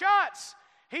one shuts.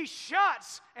 He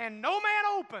shuts and no man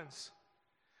opens."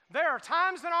 There are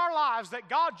times in our lives that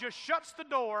God just shuts the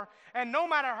door, and no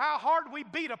matter how hard we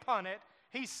beat upon it,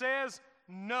 He says,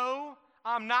 "No,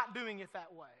 I'm not doing it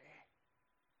that way."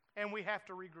 And we have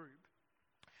to regroup.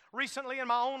 Recently in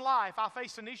my own life, I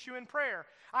faced an issue in prayer.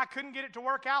 I couldn't get it to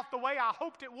work out the way I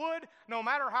hoped it would, no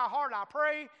matter how hard I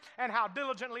prayed and how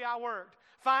diligently I worked.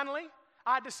 Finally,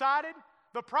 I decided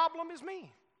the problem is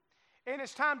me. And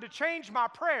it's time to change my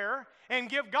prayer and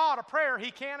give God a prayer He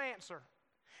can't answer.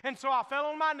 And so I fell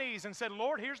on my knees and said,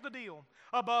 "Lord, here's the deal.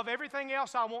 Above everything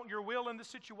else, I want your will in this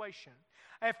situation.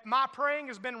 If my praying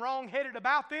has been wrong-headed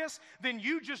about this, then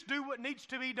you just do what needs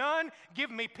to be done. Give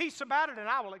me peace about it, and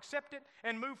I will accept it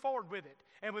and move forward with it."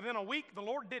 And within a week, the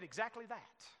Lord did exactly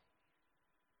that.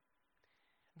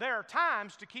 There are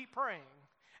times to keep praying.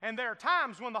 And there are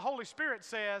times when the Holy Spirit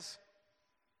says,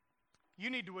 you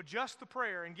need to adjust the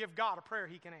prayer and give God a prayer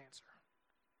He can answer.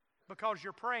 Because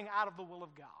you're praying out of the will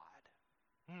of God.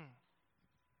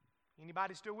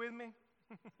 Anybody still with me?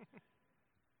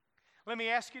 Let me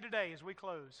ask you today as we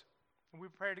close, and we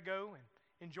prepare to go and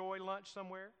enjoy lunch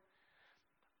somewhere.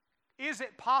 Is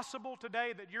it possible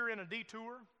today that you're in a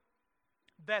detour,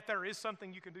 that there is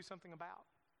something you can do something about?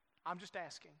 I'm just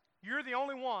asking. You're the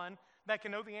only one that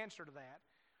can know the answer to that.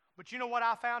 But you know what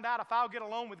I found out? If I'll get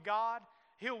alone with God,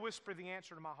 He'll whisper the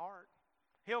answer to my heart.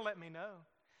 He'll let me know.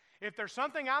 If there's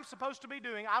something I'm supposed to be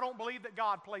doing, I don't believe that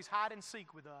God plays hide and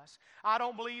seek with us. I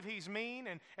don't believe He's mean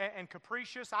and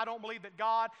capricious. I don't believe that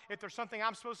God, if there's something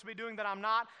I'm supposed to be doing that I'm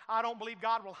not, I don't believe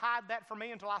God will hide that from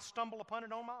me until I stumble upon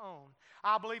it on my own.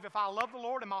 I believe if I love the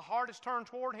Lord and my heart is turned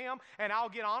toward Him and I'll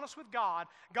get honest with God,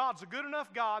 God's a good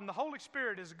enough God and the Holy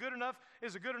Spirit is a good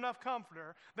enough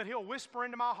comforter that He'll whisper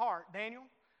into my heart, Daniel,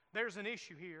 there's an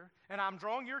issue here and I'm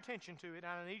drawing your attention to it and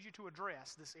I need you to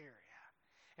address this area.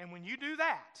 And when you do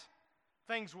that,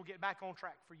 things will get back on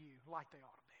track for you like they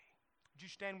ought to be. Would you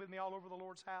stand with me all over the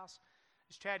Lord's house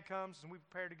as Chad comes and we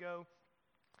prepare to go?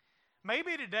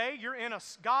 Maybe today you're in a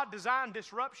God-designed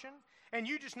disruption and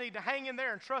you just need to hang in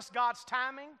there and trust God's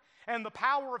timing and the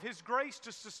power of His grace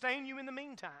to sustain you in the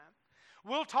meantime.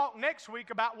 We'll talk next week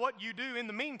about what you do in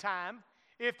the meantime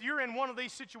if you're in one of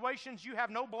these situations you have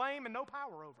no blame and no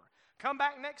power over. Come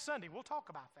back next Sunday. We'll talk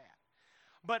about that.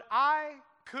 But I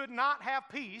could not have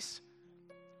peace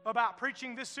about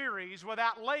preaching this series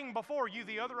without laying before you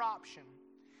the other option.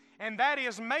 And that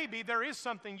is maybe there is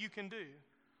something you can do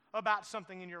about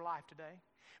something in your life today.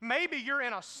 Maybe you're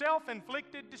in a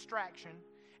self-inflicted distraction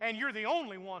and you're the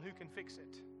only one who can fix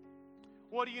it.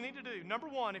 What do you need to do? Number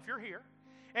one, if you're here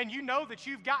and you know that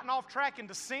you've gotten off track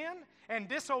into sin and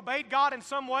disobeyed God in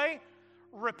some way,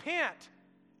 repent.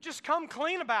 Just come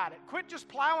clean about it. Quit just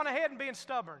plowing ahead and being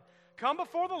stubborn. Come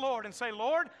before the Lord and say,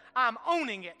 Lord, I'm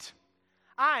owning it.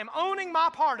 I am owning my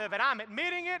part of it. I'm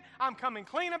admitting it. I'm coming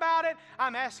clean about it.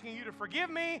 I'm asking you to forgive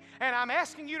me, and I'm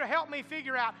asking you to help me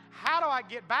figure out how do I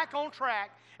get back on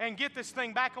track and get this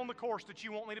thing back on the course that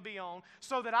you want me to be on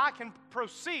so that I can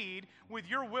proceed with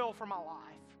your will for my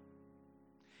life.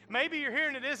 Maybe you're here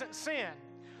and it isn't sin,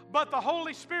 but the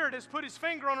Holy Spirit has put His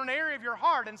finger on an area of your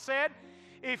heart and said,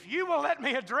 if you will let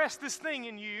me address this thing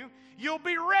in you, you'll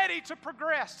be ready to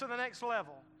progress to the next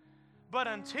level. But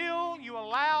until you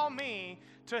allow me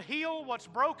to heal what's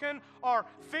broken or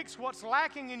fix what's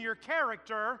lacking in your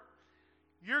character,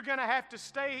 you're going to have to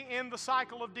stay in the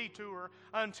cycle of detour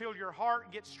until your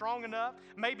heart gets strong enough.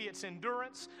 Maybe it's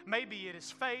endurance, maybe it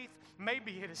is faith,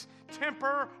 maybe it is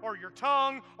temper or your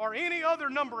tongue or any other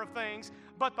number of things.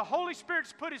 But the Holy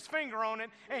Spirit's put His finger on it,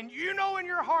 and you know in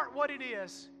your heart what it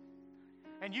is.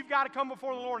 And you've got to come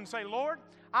before the Lord and say, Lord,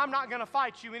 I'm not going to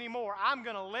fight you anymore. I'm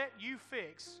going to let you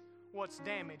fix what's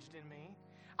damaged in me.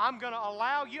 I'm going to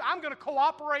allow you, I'm going to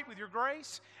cooperate with your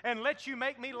grace and let you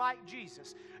make me like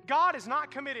Jesus. God is not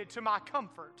committed to my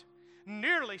comfort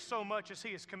nearly so much as He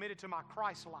is committed to my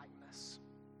Christ-likeness.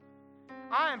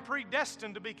 I am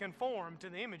predestined to be conformed to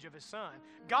the image of His Son.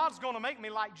 God's going to make me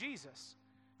like Jesus.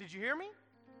 Did you hear me?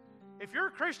 If you're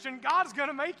a Christian, God's going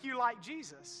to make you like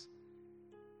Jesus.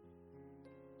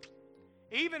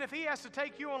 Even if He has to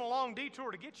take you on a long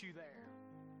detour to get you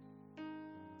there.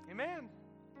 Amen.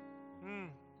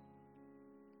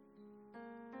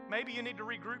 Maybe you need to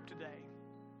regroup today.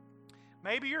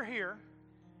 Maybe you're here,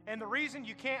 and the reason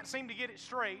you can't seem to get it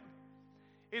straight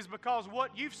is because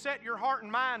what you've set your heart and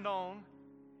mind on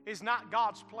is not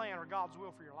God's plan or God's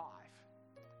will for your life.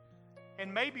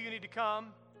 And maybe you need to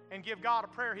come and give God a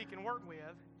prayer He can work with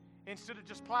instead of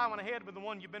just plowing ahead with the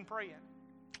one you've been praying.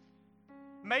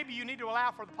 Maybe you need to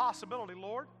allow for the possibility,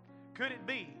 Lord, could it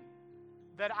be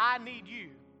that I need you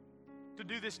to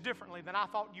do this differently than I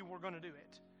thought you were going to do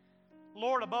it?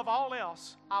 Lord, above all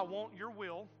else, I want your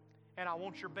will and I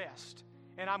want your best.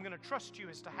 And I'm going to trust you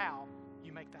as to how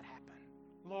you make that happen.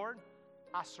 Lord,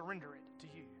 I surrender it to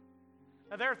you.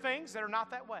 Now, there are things that are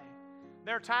not that way.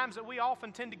 There are times that we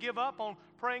often tend to give up on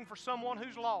praying for someone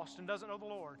who's lost and doesn't know the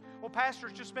Lord. Well, Pastor,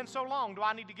 it's just been so long. Do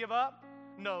I need to give up?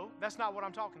 No, that's not what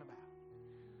I'm talking about.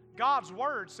 God's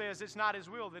Word says it's not His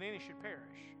will that any should perish.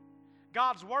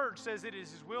 God's Word says it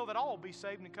is His will that all be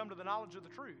saved and come to the knowledge of the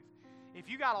truth. If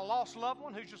you got a lost loved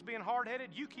one who's just being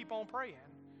hard-headed, you keep on praying.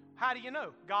 How do you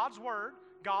know? God's Word,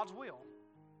 God's will.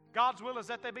 God's will is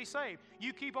that they be saved.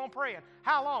 You keep on praying.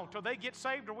 How long? Till they get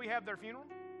saved or we have their funeral?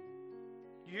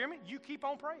 You hear me? You keep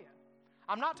on praying.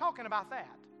 I'm not talking about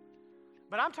that.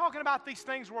 But I'm talking about these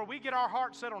things where we get our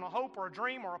heart set on a hope or a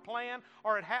dream or a plan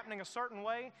or it happening a certain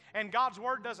way, and God's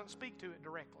Word doesn't speak to it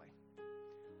directly.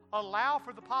 Allow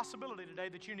for the possibility today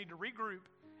that you need to regroup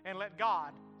and let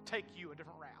God take you a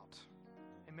different route.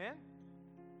 Amen?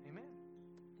 Amen.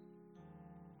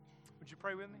 Would you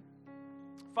pray with me?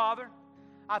 Father,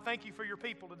 I thank you for your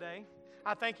people today.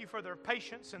 I thank you for their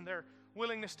patience and their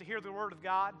willingness to hear the Word of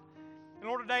God. And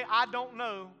Lord, today I don't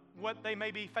know what they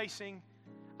may be facing.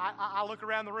 I look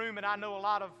around the room and I know a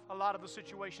lot of the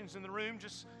situations in the room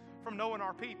just from knowing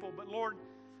our people. But Lord,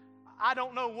 I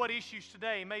don't know what issues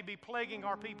today may be plaguing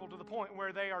our people to the point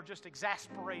where they are just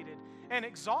exasperated and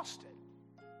exhausted.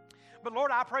 But Lord,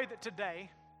 I pray that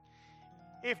today,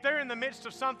 if they're in the midst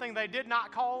of something they did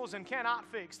not cause and cannot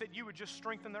fix, that you would just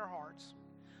strengthen their hearts,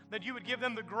 that you would give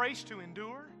them the grace to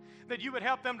endure, that you would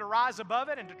help them to rise above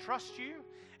it and to trust you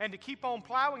and to keep on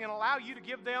plowing and allow you to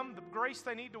give them the grace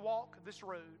they need to walk this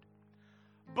road.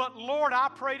 But Lord, I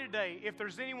pray today, if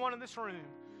there's anyone in this room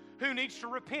who needs to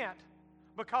repent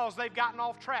because they've gotten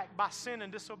off track by sin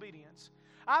and disobedience,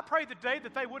 I pray today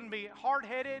that they wouldn't be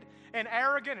hard-headed and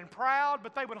arrogant and proud,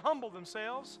 but they would humble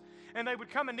themselves and they would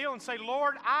come and kneel and say,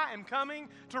 Lord, I am coming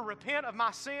to repent of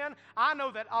my sin. I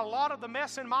know that a lot of the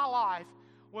mess in my life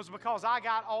was because I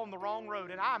got on the wrong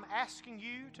road. And I'm asking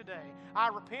you today, I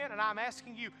repent and I'm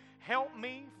asking you, help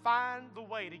me find the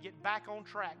way to get back on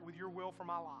track with your will for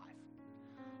my life.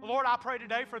 Lord, I pray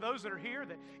today for those that are here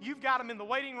that you've got them in the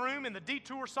waiting room in the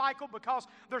detour cycle because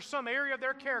there's some area of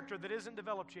their character that isn't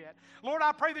developed yet. Lord,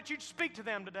 I pray that you'd speak to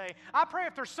them today. I pray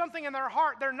if there's something in their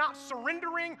heart they're not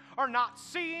surrendering or not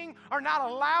seeing or not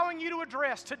allowing you to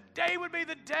address, today would be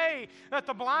the day that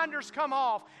the blinders come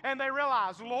off and they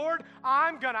realize, Lord,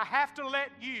 I'm going to have to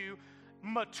let you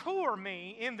mature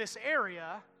me in this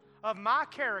area of my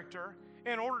character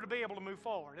in order to be able to move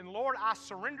forward. And Lord, I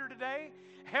surrender today.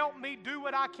 Help me do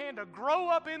what I can to grow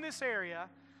up in this area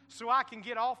so I can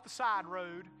get off the side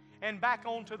road and back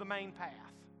onto the main path.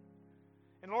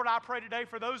 And Lord, I pray today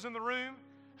for those in the room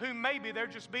who maybe they're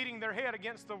just beating their head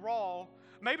against the wall.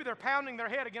 Maybe they're pounding their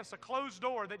head against a closed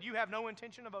door that you have no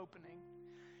intention of opening.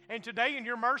 And today in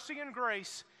your mercy and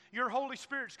grace, your Holy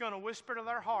Spirit's going to whisper to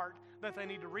their heart that they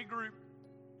need to regroup.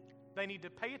 They need to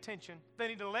pay attention. They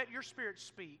need to let your Spirit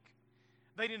speak.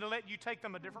 They need to let you take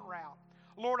them a different route.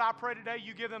 Lord, I pray today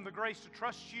you give them the grace to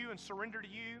trust you and surrender to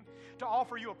you, to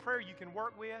offer you a prayer you can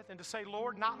work with, and to say,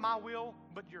 Lord, not my will,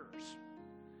 but yours.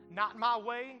 Not my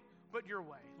way, but your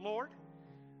way. Lord,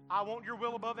 I want your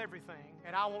will above everything,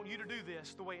 and I want you to do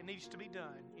this the way it needs to be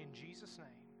done. In Jesus' name,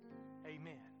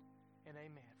 amen and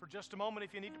amen. For just a moment,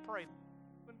 if you need to pray,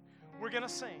 we're going to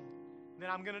sing. Then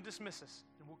I'm going to dismiss us,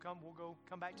 and we'll come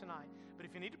back tonight. But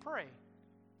if you need to pray,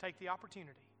 take the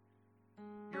opportunity.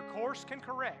 Your course can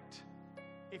correct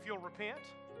if you'll repent,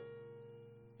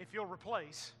 if you'll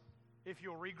replace, if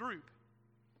you'll regroup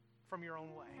from your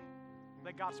own way.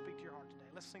 Let God speak to your heart today.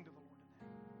 Let's sing to the Lord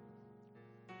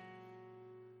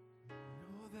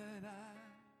today.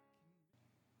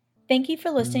 Thank you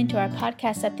for listening to our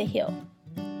podcast Up the Hill.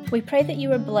 We pray that you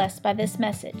were blessed by this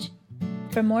message.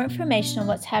 For more information on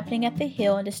what's happening at the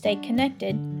Hill and to stay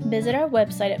connected, visit our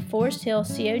website at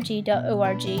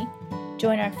foresthillcog.org.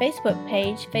 Join our Facebook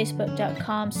page,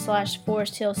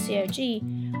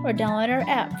 facebook.com/foresthillcog, or download our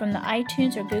app from the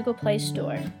iTunes or Google Play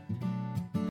Store.